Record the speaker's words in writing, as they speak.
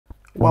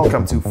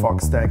Welcome to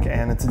Foxtecc,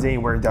 and today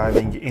we're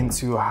diving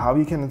into how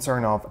you can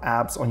turn off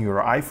apps on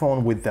your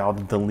iPhone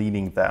without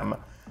deleting them.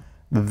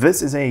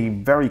 This is a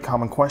very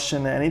common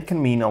question and it can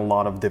mean a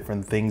lot of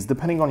different things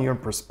depending on your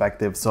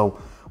perspective,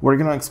 so we're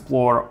going to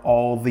explore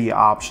all the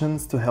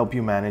options to help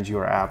you manage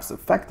your apps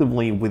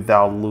effectively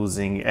without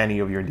losing any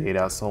of your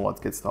data. So let's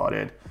get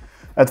started.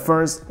 At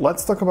first,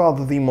 let's talk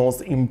about the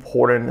most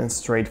important and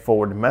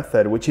straightforward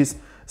method, which is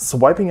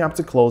swiping up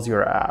to close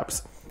your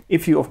apps.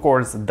 If you, of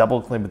course,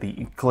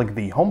 click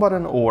the home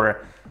button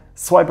or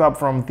swipe up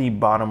from the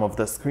bottom of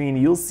the screen,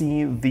 you'll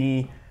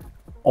see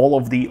all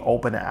of the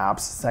open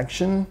apps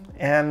section.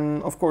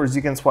 And of course,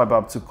 you can swipe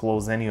up to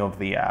close any of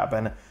the app.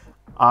 And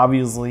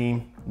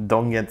obviously,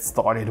 don't get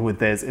started with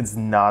this. It's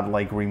not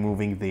like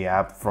removing the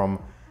app from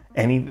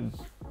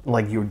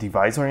your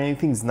device or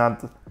anything. It's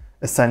not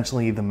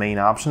essentially the main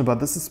option,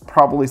 but this is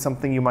probably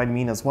something you might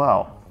mean as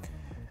well.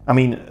 I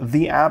mean,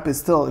 the app is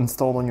still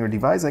installed on your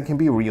device and can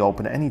be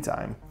reopened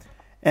anytime.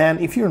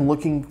 And if you're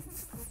looking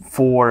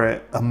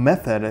for a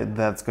method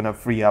that's going to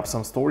free up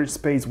some storage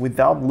space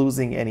without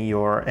losing any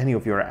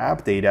of your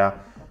app data,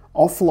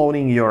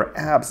 offloading your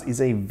apps is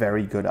a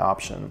very good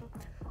option.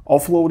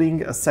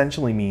 Offloading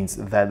essentially means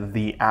that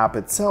the app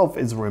itself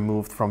is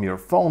removed from your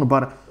phone,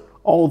 but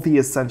all the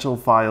essential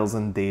files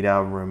and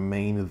data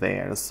remain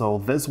there. So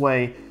this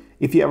way,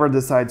 if you ever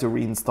decide to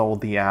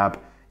reinstall the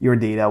app, your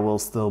data will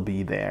still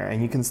be there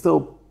and you can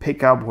still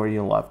pick up where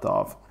you left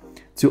off.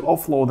 To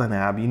offload an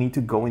app, you need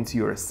to go into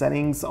your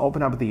settings,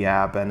 open up the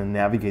app and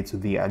navigate to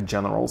the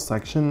General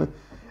section,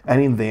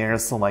 and in there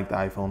select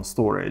iPhone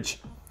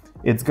storage.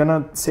 It's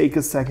gonna take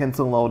a second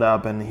to load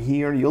up, and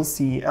here you'll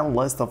see a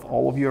list of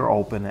all of your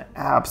open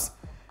apps.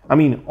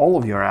 All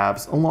of your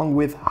apps, along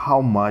with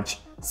how much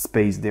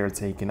space they're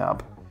taking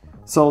up.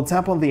 So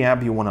tap on the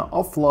app you want to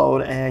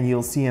offload and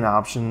you'll see an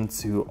option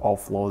to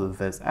offload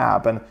this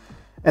app. And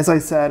as I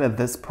said,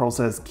 this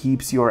process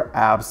keeps your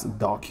app's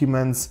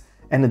documents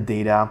and the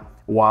data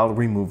while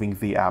removing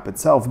the app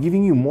itself,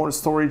 giving you more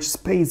storage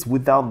space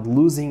without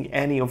losing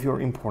any of your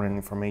important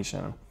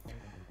information.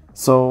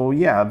 So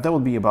yeah, that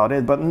would be about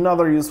it. But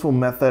another useful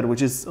method,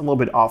 which is a little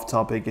bit off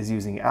topic, is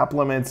using app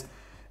limits.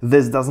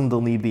 This doesn't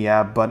delete the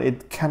app, but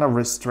it kind of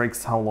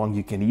restricts how long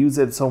you can use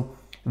it. So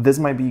this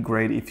might be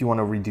great if you want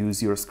to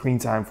reduce your screen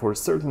time for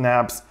certain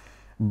apps.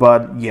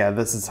 But yeah,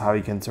 this is how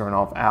you can turn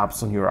off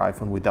apps on your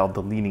iPhone without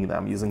deleting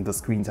them using the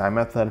screen time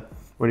method,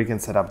 where you can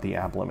set up the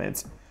app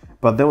limits.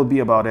 But that would be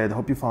about it.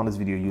 Hope you found this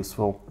video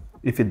useful.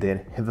 If it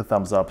did, hit the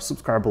thumbs up,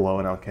 subscribe below,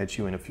 and I'll catch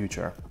you in the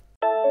future.